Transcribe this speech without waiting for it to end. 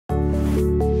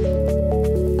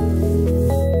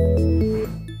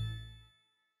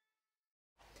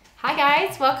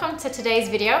guys, welcome to today's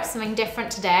video, something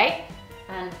different today.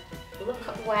 And look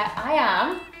at where I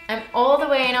am. I'm all the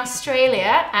way in Australia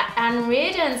at Ann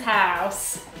Reardon's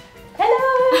house.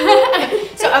 Hello!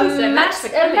 So a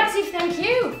massive thank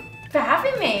you for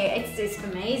having me. It's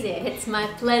amazing. It's my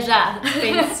pleasure. It's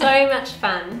been so much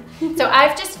fun. So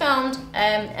I've just filmed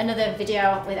another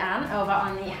video with Anne over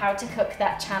on the How to Cook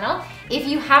That channel. If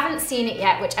you haven't seen it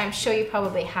yet, which I'm sure you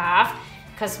probably have,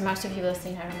 because most of you have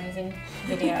seen her amazing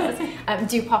videos,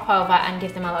 do pop over and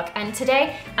give them a look. And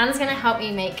today, Anne's gonna help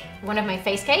me make one of my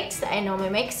face cakes that I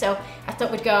normally make. So I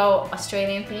thought we'd go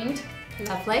Australian themed.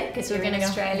 Lovely, because we're going to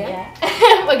Australia.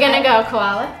 Yeah. We're gonna go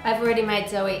koala. I've already made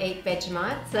Zoe eat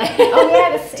Vegemite. So. Oh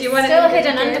yeah, it's Do you want still it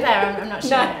hidden under there. I'm not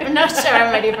sure. No. I'm not sure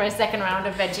I'm ready for a second round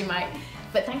of Vegemite,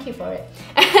 but thank you for it.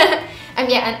 Yeah,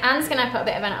 and Anne's gonna put a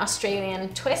bit of an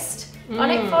Australian twist on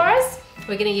it for us.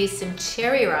 We're going to use some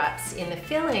cherry ripes in the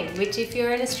filling, which if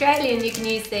you're an Australian, you can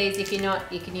use these. If you're not,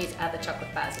 you can use other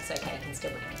chocolate bars. It's okay, you can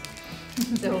still make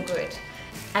it. It's all good.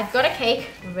 I've got a cake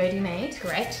ready-made.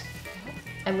 Great.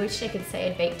 I wish I could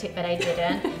say I baked it, but I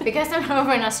didn't. Because I'm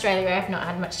over in Australia, I've not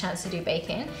had much chance to do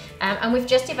baking. And we've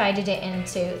just divided it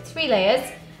into 3 layers,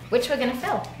 which we're going to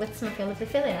fill with some of your lovely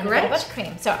filling and a bit of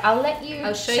buttercream. So I'll let you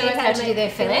show us how to do the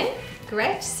filling.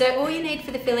 Great. So all you need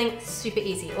for the filling, super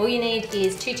easy. All you need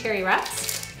is 2 cherry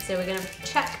wraps. So we're going to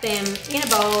chuck them in a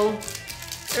bowl.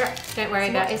 Don't worry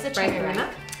about breaking them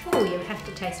up. Oh, you have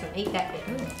to taste one. Eat that bit.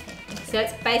 Ooh, okay. So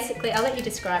it's basically, I'll let you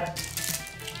describe it.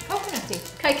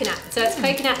 Coconutty. Coconut. So it's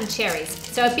coconut and cherries.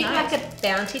 So a bit like a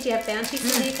Bounty. Do you have Bounties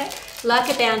in the UK? Like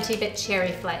a Bounty, but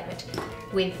cherry flavoured.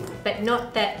 But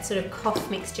not that sort of cough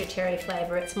mixture cherry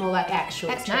flavour. It's more like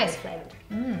actual cherry flavoured.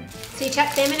 So you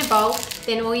chuck them in a bowl.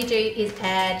 Then all you do is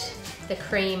add the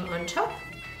cream on top,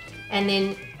 and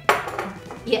then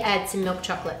you add some milk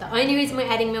chocolate. The only reason we're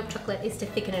adding milk chocolate is to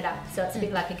thicken it up. So it's a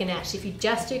bit like a ganache. If you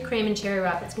just do cream and cherry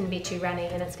ripe, it's going to be too runny,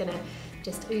 and it's going to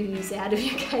just ooze out of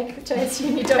your cake, which I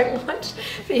assume you don't want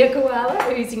for your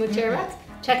koala, oozing with cherry ripe.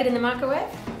 Chuck it in the microwave.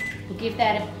 We'll give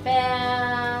that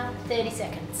about 30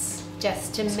 seconds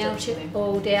just to melt it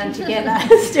all down together.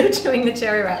 Still chewing the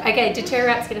cherry ripe. Okay, do cherry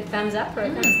ripes get a thumbs up or a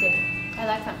thumbs down? I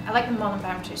like them. I like them more than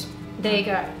Bounties. There you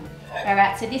go. All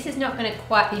right, so this is not going to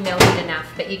quite be melted enough,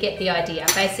 but you get the idea.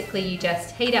 Basically, you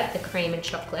just heat up the cream and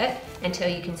chocolate until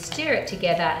you can stir it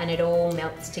together and it all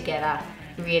melts together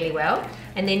really well.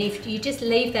 And then if you just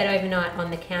leave that overnight on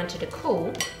the counter to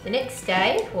cool, the next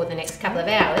day or the next couple of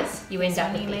hours, you end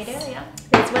up with this.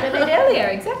 That's what I made earlier,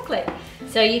 exactly.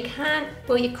 So you can't,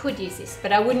 well, you could use this,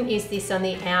 but I wouldn't use this on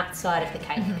the outside of the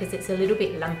cake because it's a little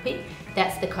bit lumpy.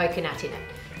 That's the coconut in it.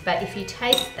 But if you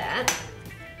taste that,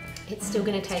 it's still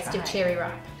going to taste of cherry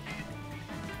ripe.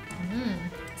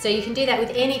 So you can do that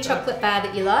with any chocolate bar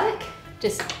that you like.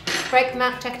 Just break them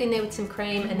up, chuck it in there with some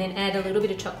cream, and then add a little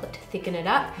bit of chocolate to thicken it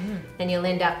up, and you'll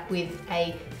end up with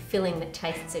a filling that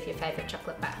tastes of your favourite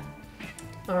chocolate bar.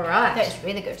 All right. That is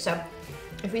really good. So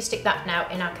if we stick that now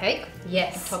in our cake,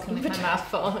 yes, I'm talking with my mouth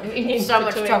full. We need so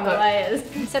much chocolate layers.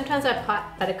 Sometimes I pipe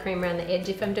buttercream around the edge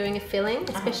if I'm doing a filling,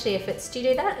 especially if it's, do you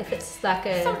do that? If it's like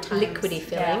a liquidy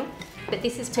filling. Yeah. But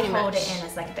this is to pretty much hold it in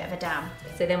as like a bit of a dam.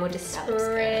 So then we'll just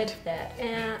spread that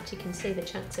out. You can see the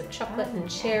chunks of chocolate and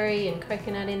cherry and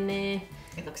coconut in there.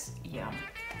 It looks yum.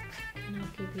 And I'll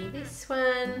give you this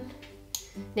one.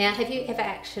 Now, have you ever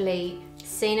actually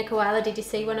seen a koala? Did you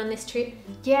see one on this trip?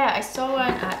 Yeah, I saw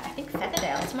one at, I think,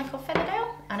 Featherdale. Is it called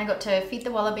Featherdale? And I got to feed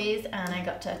the wallabies and I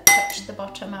got to touch the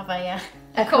bottom of a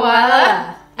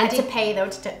koala. I had to pay though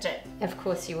to touch it. Of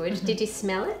course you would. Did you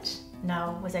smell it?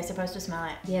 No, was I supposed to smell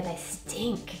it? Yeah, they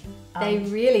stink. They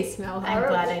really smell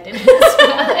horrible. I'm glad I didn't smell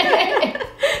it.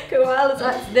 Koalas,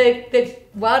 like the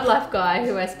wildlife guy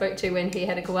who I spoke to when he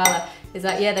had a koala is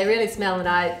like, yeah, they really smell, and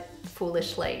I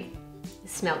foolishly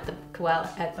smelt the koala.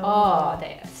 And, oh,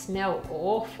 they smell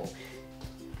awful.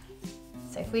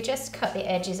 So if we just cut the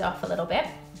edges off a little bit,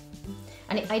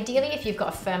 and ideally if you've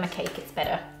got a firmer cake, it's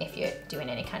better if you're doing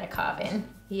any kind of carving.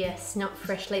 Yes, not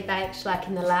freshly baked like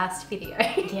in the last video.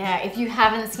 Yeah, if you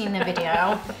haven't seen the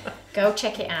video, go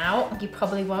check it out. You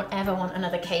probably won't ever want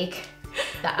another cake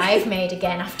that I've made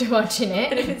again after watching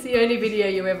it. And if it's the only video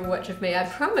you ever watch of me, I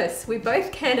promise we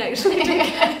both can actually do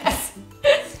cakes.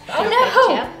 Oh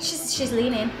no! She's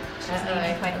leaning.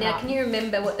 Now, can you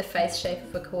remember what the face shape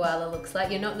of a koala looks like?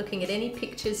 You're not looking at any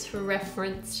pictures for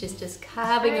reference, she's just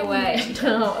carving away.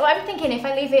 No. Well, I'm thinking if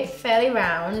I leave it fairly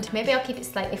round, maybe I'll keep it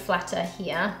slightly flatter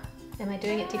here. Am I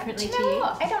doing it differently to you?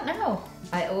 I don't know.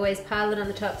 I always pile it on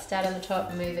the top, start on the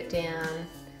top, move it down.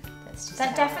 That's just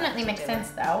that definitely makes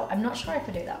sense though. I'm not sure if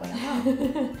I do that way or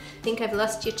not. I think I've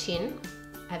lost your chin.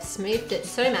 I've smoothed it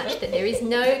so much that there is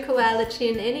no koala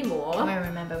chin anymore. I don't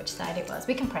remember which side it was.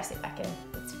 We can press it back in,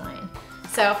 it's fine.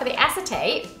 So for the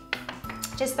acetate,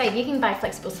 just like you can buy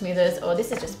flexible smoothers, or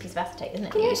this is just a piece of acetate, isn't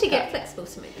it? Can you actually get flexible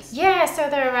smoothers? Yeah, so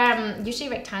they're usually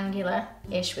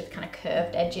rectangular-ish with kind of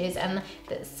curved edges, and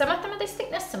some of them are this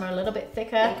thickness, some are a little bit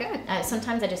thicker. There you go.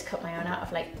 Sometimes I just cut my own out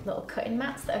of like little cutting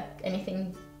mats that are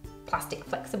anything plastic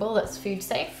flexible that's food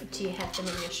safe. Do you have them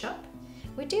in your shop?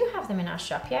 We do have them in our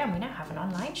shop, yeah, and we now have an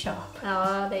online shop.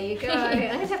 Oh, there you go. I'm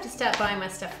going to have to start buying my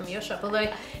stuff from your shop, although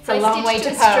it's a long way to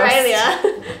Australia.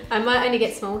 I might only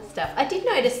get small stuff. I did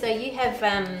notice though you have,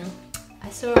 I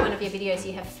saw in one of your videos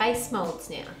you have face moulds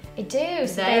now. I do.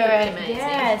 So they look amazing.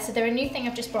 Yeah, so they're a new thing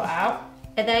I've just brought out.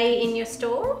 Are they in your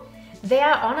store? They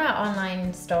are on our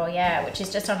online store, yeah, which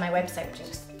is just on my website, which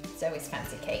is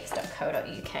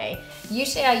zoesfancycakes.co.uk.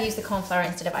 Usually I use the corn flour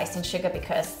instead of icing sugar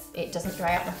because it doesn't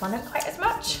dry out the fondant quite as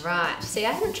much. Right. See,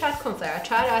 I haven't tried corn flour. I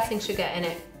tried icing sugar and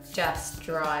it just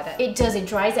dried it. It does. It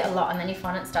dries it a lot and then your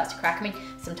fondant starts to crack. I mean,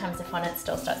 sometimes the fondant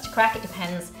still starts to crack. It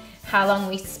depends how long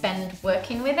we spend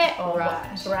working with it or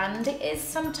what brand it is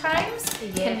sometimes.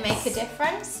 Can make a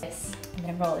difference. Yes. I'm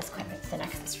going to roll this quite a bit thinner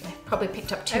because it's probably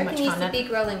picked up too much use fondant. the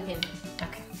big rolling pin.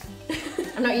 Okay.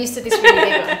 I'm not used to this really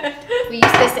big one. We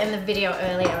used this in the video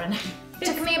earlier and it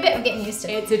took me a bit of getting used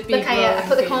to it. It's a big Look, I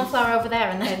put the corn flour over there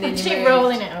and then actually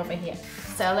rolling it over here.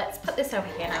 So let's put this over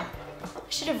here now. I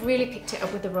should have really picked it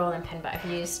up with the rolling pin, but I've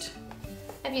used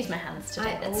my hands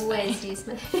today. I always use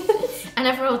my and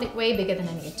I've rolled it way bigger than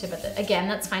I need to, but again,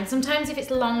 that's fine. Sometimes if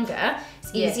it's longer,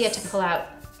 it's easier to pull out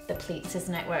the pleats,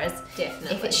 isn't it? Whereas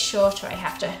if it's shorter, I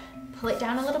have to pull it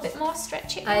down a little bit more,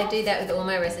 stretch it more. I do that with all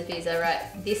my recipes. I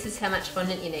write, this is how much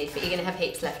fondant you need, but you're going to have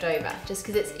heaps left over. Just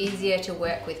because it's easier to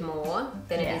work with more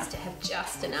than it is to have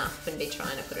just enough and be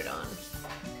trying to put it on.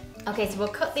 Okay, so we'll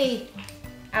cut the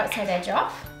outside edge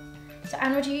off. So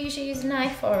Anne, would you usually use a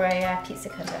knife or a pizza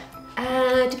cutter?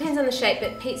 Depends on the shape,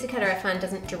 but pizza cutter I find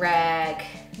doesn't drag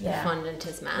the fondant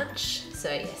as much.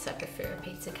 So yes, I prefer a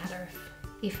pizza cutter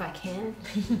if I can.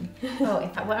 Oh, in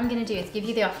fact, what I'm going to do is give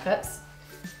you the offcuts.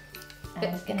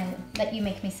 I'm going to let you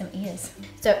make me some ears.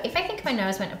 So if I think my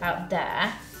nose went about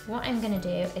there, what I'm going to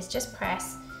do is just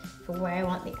press for where I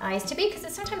want the eyes to be,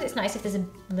 because sometimes it's nice if there's a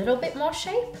little bit more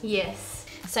shape. Yes.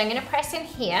 So I'm going to press in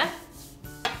here.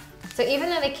 So even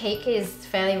though the cake is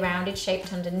fairly rounded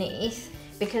shaped underneath,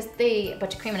 because the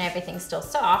buttercream and everything's still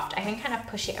soft, I can kind of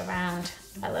push it around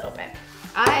a little bit.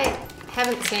 I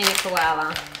haven't seen a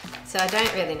koala, so I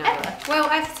don't really know. Well,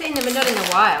 I've seen them, but not in the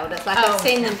wild. It's like I've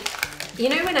seen them. You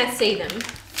know when I see them,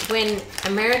 when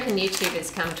American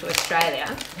YouTubers come to Australia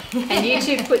and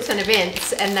YouTube puts on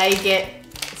events and they get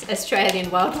Australian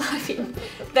wildlife in,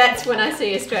 that's when I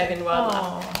see Australian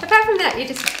wildlife. Aww. Apart from that,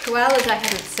 koalas I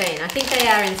haven't seen. I think they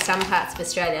are in some parts of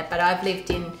Australia, but I've lived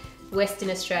in Western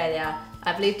Australia,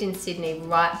 I've lived in Sydney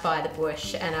right by the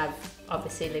bush, and I've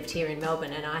obviously lived here in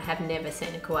Melbourne, and I have never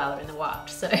seen a koala in the wild.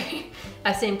 So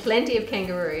I've seen plenty of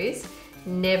kangaroos,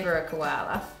 never a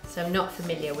koala, so I'm not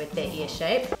familiar with their ear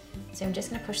shape. So I'm just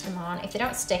going to push them on. If they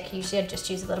don't stick, usually I'd just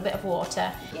use a little bit of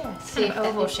water. Yeah, it's kind of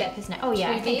oval shape, isn't it? Oh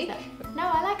yeah, I think that. No,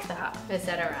 I like that. Is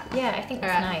that alright? Yeah, I think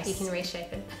that's nice. You can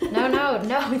reshape it. No,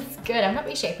 it's good. I'm not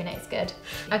reshaping it, it's good.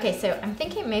 Okay, so I'm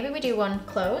thinking maybe we do one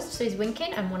closed, so he's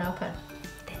winking, and one open.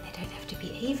 Then they don't have to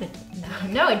be even.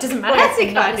 No, it doesn't matter. Well, that's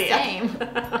it's not the same.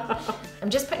 I'm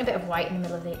just putting a bit of white in the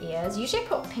middle of their ears. Usually I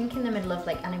put pink in the middle of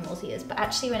like animals' ears, but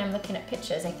actually when I'm looking at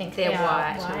pictures, I think they're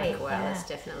white. Koalas,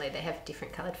 definitely. They have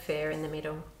different coloured fur in the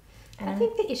middle. I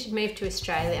think that you should move to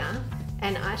Australia,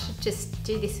 and I should just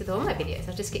do this with all my videos.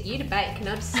 I'll just get you to bake and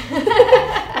I'll just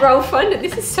roll fondant.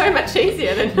 This is so much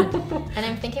easier than... And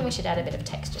I'm thinking we should add a bit of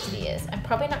texture to the ears. I'm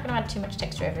probably not going to add too much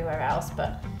texture everywhere else,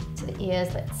 but to the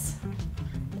ears, let's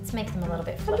make them a little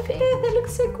bit fluffy. Look at that, they look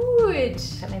so good.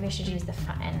 But maybe I should use the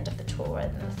fat end of the tool rather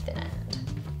than the thin end.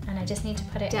 And I just need to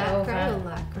put it dark over... grey or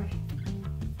light grey?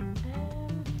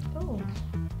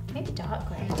 Maybe dark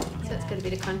grey. So it's got a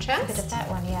bit of contrast? A bit of that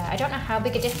one, yeah. I don't know how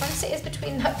big a difference it is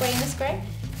between that grey and this grey,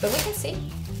 but we can see.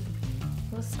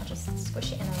 I'll just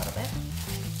squish it in a little bit.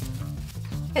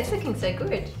 It's looking so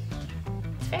good.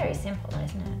 It's very simple,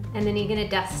 isn't it? And then you're going to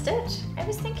dust it? I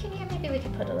was thinking, yeah, maybe we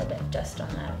could put a little bit of dust on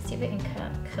there. See if we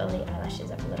can curl the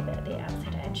eyelashes up a little bit at the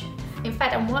outside edge. In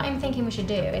fact, and what I'm thinking we should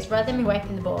do is rather than me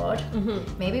wiping the board,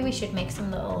 maybe we should make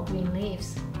some little green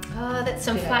leaves. Oh, that's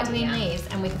some flat green leaves,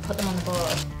 and we could put them on the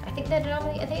board. I think they're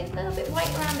normally, are they a little bit white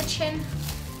around the chin?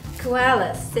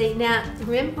 Koalas. See, now,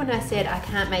 remember when I said I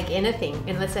can't make anything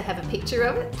unless I have a picture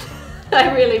of it?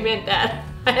 I really meant that.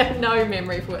 I have no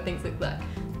memory for what things look like.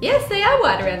 Yes, they are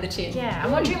white around the chin. Yeah,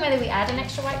 I'm wondering whether we add an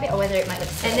extra white bit or whether it might look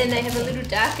silly. And then they have a little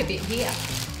darker bit here.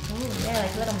 Oh yeah,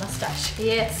 like a little mustache.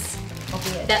 Yes.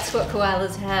 Obvious. That's what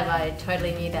koalas have. I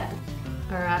totally knew that.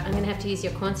 All right, I'm gonna have to use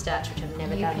your cornstarch, which I've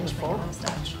never done before.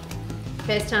 Cornstarch.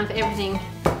 First time for everything.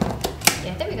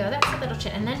 Yeah, there we go. That's a little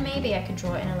chin, and then maybe I could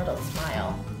draw in a little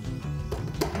smile.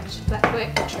 Black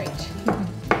work a treat.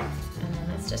 And then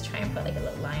let's just try and put like a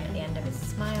little line at the end of his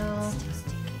smile. Still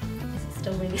sticky. Is it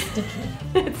still really sticky?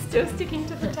 It's still sticking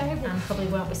to the table. And probably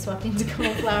won't be swapping to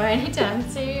cauliflower anytime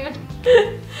soon.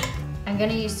 I'm going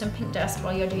to use some pink dust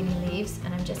while you're doing your leaves,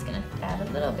 and I'm just going to add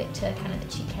a little bit to kind of the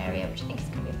cheek area, which I think is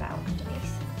going to be about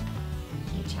underneath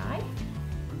each eye.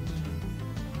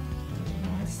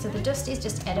 Yeah, so the dust is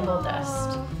just edible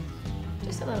dust.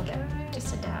 Just a little bit,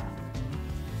 just a dab.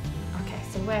 Okay,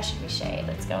 so where should we shade?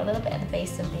 Let's go a little bit at the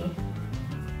base of the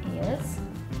ears.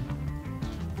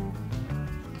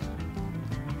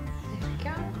 There we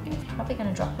go. It's probably going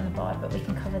to drop on the board, but we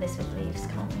can cover this with leaves,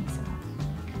 can't we? So.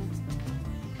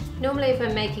 Normally if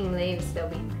I'm making leaves, they'll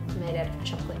be made out of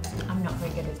chocolate. I'm not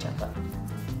very good with chocolate.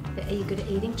 But are you good at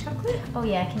eating chocolate? Oh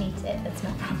yeah, I can eat it, that's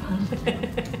no problem.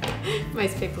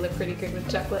 Most people are pretty good with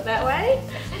chocolate that way.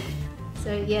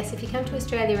 So yes, if you come to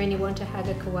Australia and you want to hug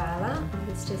a koala,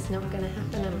 it's just not going to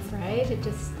happen, I'm afraid.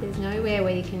 There's nowhere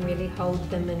where you can really hold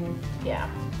them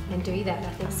and do that, I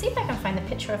think. I'll see if I can find the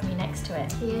picture of me next to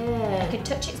it. Yeah. I could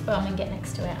touch its bum and get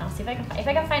next to it. I'll see if I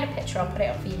can find a picture, I'll put it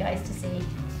up for you guys to see.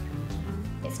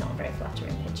 It's not a very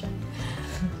flattering picture.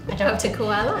 I don't Of the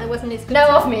koala? It wasn't as good. No,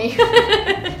 of me.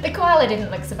 The koala didn't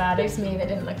look so bad, it was me that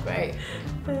didn't look great.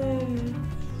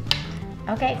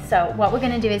 Okay, so what we're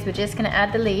going to do is we're just going to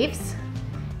add the leaves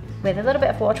with a little bit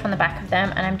of water on the back of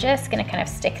them, and I'm just going to kind of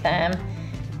stick them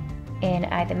in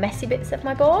either messy bits of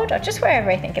my board or just wherever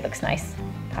I think it looks nice.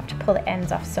 I have to pull the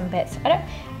ends off some bits. I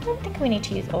don't think we need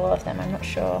to use all of them, I'm not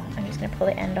sure. I'm just going to pull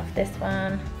the end off this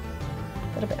one.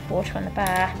 A little bit of water on the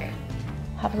back.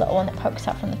 Have a little one that pokes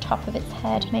out from the top of its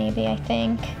head maybe, I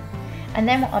think. And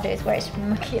then what I'll do is where it's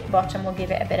mucky at the bottom, we'll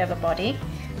give it a bit of a body.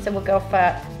 So we'll go for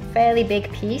a fairly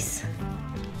big piece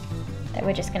that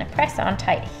we're just going to press on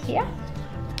tight here.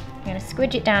 I'm going to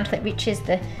squidge it down till it reaches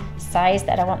the size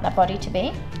that I want that body to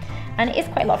be. And it is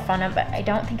quite a lot of fun, but I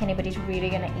don't think anybody's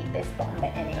really going to eat this bottom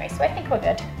bit anyway, so I think we're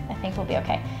good. I think we'll be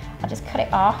okay. I'll just cut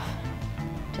it off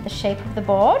to the shape of the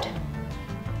board.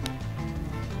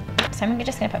 So I'm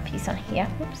just going to put a piece on here.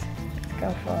 Oops. Let's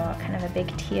go for kind of a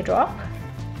big teardrop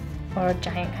or a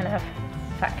giant kind of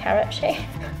fat carrot shape.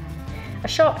 A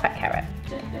short fat carrot.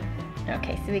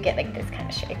 Okay, so we get like this kind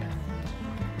of shape.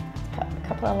 Put a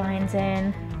couple of lines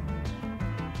in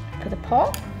for the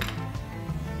paw.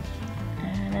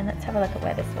 And then let's have a look at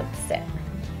where this would sit.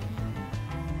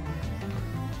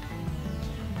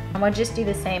 And we'll just do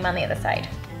the same on the other side.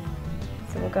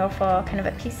 So we'll go for kind of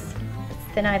a piece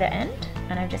that's thin either end.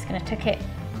 And I'm just going to tuck it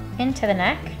into the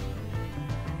neck.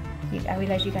 I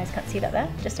realise you guys can't see that there,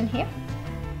 just in here.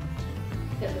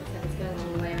 It looks like it's going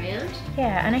all the way around.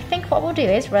 Yeah, and I think what we'll do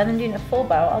is, rather than doing a full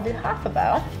bow, I'll do half a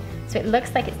bow. So it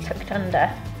looks like it's tucked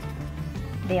under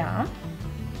the arm.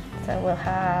 So we'll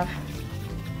have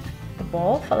the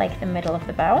ball for like the middle of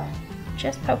the bow,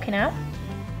 just poking out.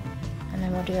 And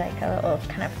then we'll do like a little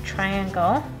kind of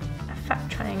triangle, a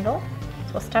fat triangle.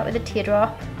 So we'll start with a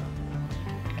teardrop,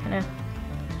 kind of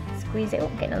squeeze it,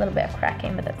 getting a little bit of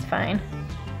cracking, but that's fine.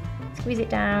 Squeeze it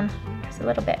down, press a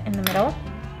little bit in the middle,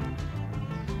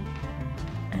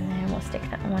 and then we'll stick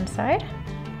that on one side.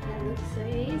 That looks so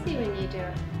easy when you do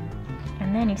it.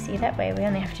 And then you see that way we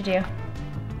only have to do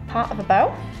part of a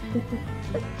bow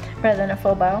rather than a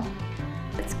full bow.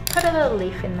 Let's put a little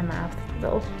leaf in the mouth, a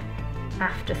little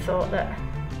afterthought that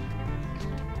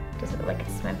does look like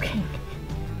it's smoking.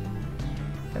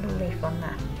 A little leaf on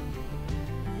there.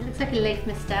 It looks like a leaf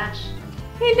moustache.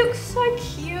 He looks so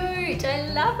cute.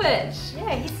 I love it.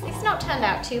 Yeah, he's not turned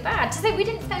out too bad. To say we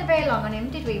didn't spend very long on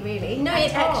him, did we really? No,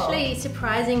 it actually,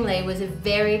 surprisingly, was a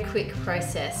very quick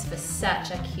process for such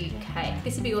a cute cake.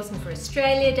 This would be awesome for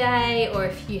Australia Day, or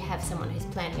if you have someone who's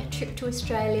planning a trip to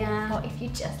Australia. Or if you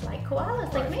just like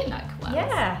koalas like me. Like koalas.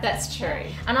 Yeah. That's true.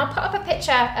 And I'll put up a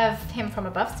picture of him from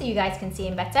above so you guys can see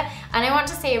him better. And I want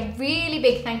to say a really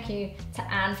big thank you to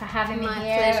Anne for having me My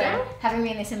here. pleasure. Having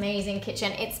me in this amazing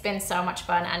kitchen. It's been so much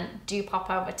fun, and do pop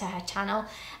over to her channel.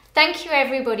 Thank you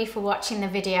everybody for watching the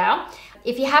video.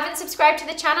 If you haven't subscribed to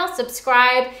the channel,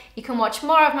 subscribe. You can watch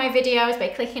more of my videos by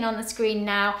clicking on the screen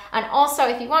now. And also,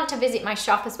 if you want to visit my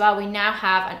shop as well, we now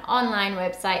have an online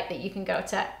website that you can go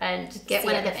to and Get see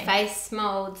one everything. of the face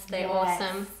molds. They're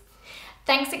awesome.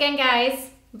 Thanks again, guys.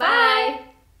 Bye.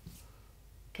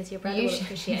 Because your brother will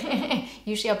appreciate it.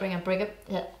 Usually I'll bring a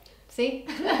see?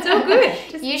 It's all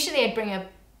good. Usually I'd bring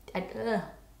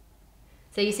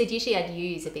So you said usually I'd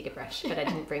use a bigger brush, but I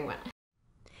didn't bring one.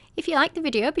 If you liked the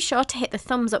video, be sure to hit the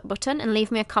thumbs up button and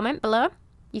leave me a comment below.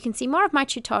 You can see more of my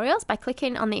tutorials by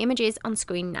clicking on the images on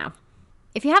screen now.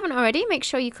 If you haven't already, make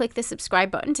sure you click the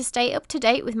subscribe button to stay up to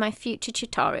date with my future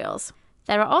tutorials.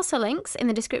 There are also links in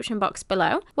the description box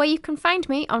below where you can find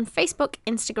me on Facebook,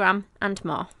 Instagram and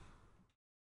more.